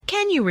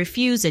Can you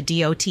refuse a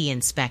DOT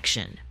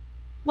inspection?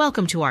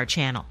 Welcome to our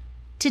channel.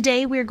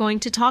 Today we're going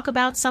to talk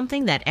about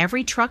something that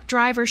every truck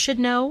driver should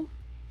know.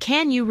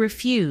 Can you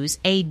refuse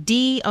a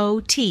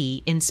DOT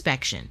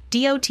inspection?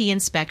 DOT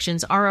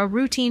inspections are a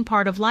routine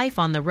part of life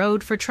on the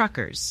road for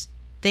truckers.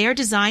 They are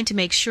designed to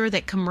make sure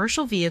that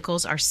commercial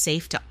vehicles are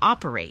safe to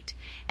operate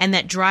and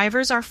that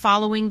drivers are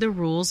following the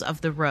rules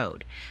of the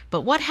road.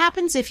 But what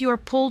happens if you are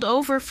pulled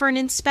over for an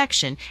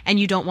inspection and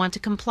you don't want to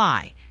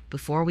comply?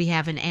 Before we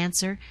have an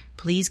answer,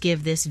 please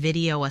give this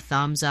video a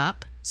thumbs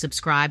up,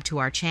 subscribe to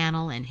our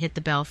channel, and hit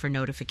the bell for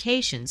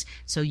notifications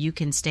so you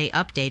can stay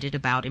updated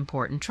about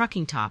important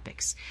trucking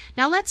topics.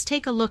 Now let's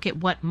take a look at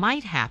what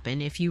might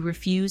happen if you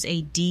refuse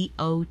a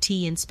DOT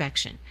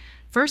inspection.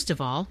 First of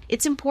all,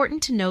 it's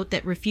important to note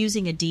that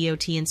refusing a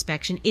DOT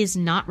inspection is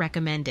not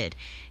recommended.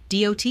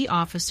 DOT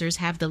officers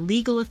have the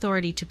legal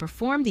authority to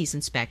perform these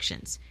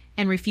inspections,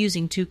 and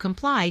refusing to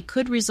comply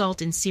could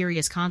result in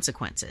serious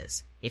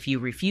consequences. If you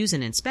refuse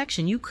an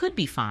inspection, you could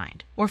be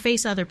fined or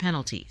face other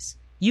penalties.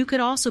 You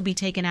could also be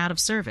taken out of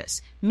service,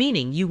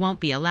 meaning you won't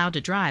be allowed to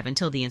drive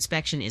until the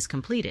inspection is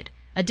completed.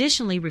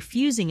 Additionally,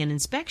 refusing an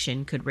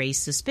inspection could raise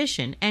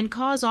suspicion and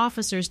cause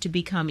officers to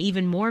become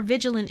even more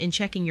vigilant in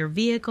checking your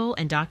vehicle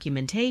and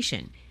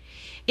documentation.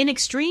 In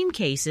extreme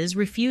cases,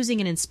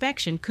 refusing an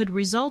inspection could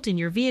result in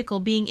your vehicle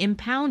being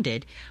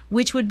impounded,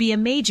 which would be a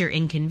major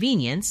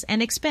inconvenience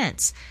and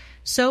expense.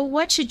 So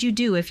what should you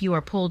do if you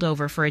are pulled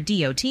over for a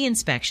DOT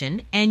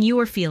inspection and you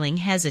are feeling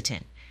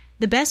hesitant?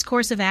 The best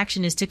course of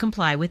action is to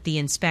comply with the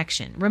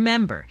inspection.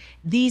 Remember,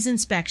 these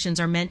inspections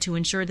are meant to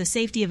ensure the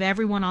safety of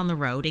everyone on the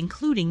road,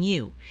 including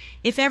you.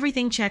 If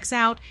everything checks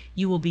out,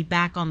 you will be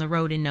back on the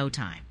road in no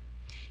time.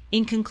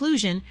 In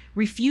conclusion,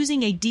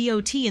 refusing a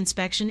DOT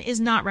inspection is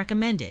not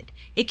recommended.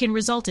 It can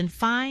result in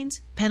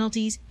fines,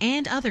 penalties,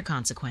 and other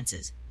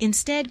consequences.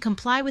 Instead,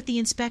 comply with the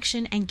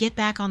inspection and get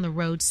back on the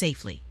road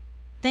safely.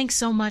 Thanks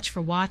so much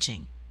for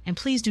watching, and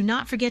please do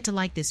not forget to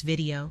like this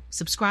video,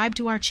 subscribe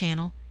to our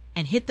channel,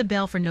 and hit the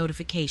bell for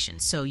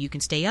notifications so you can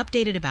stay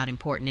updated about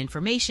important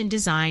information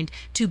designed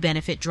to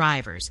benefit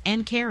drivers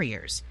and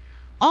carriers.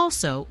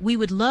 Also, we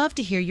would love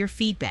to hear your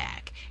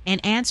feedback and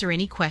answer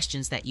any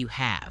questions that you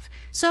have,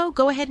 so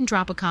go ahead and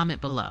drop a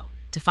comment below.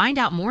 To find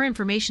out more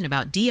information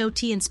about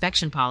DOT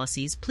inspection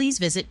policies, please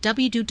visit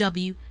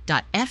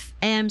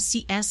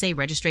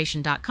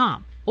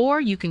www.fmcsaregistration.com,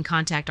 or you can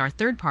contact our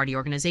third-party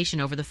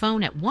organization over the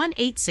phone at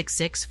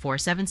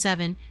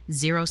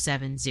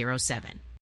 1-866-477-0707.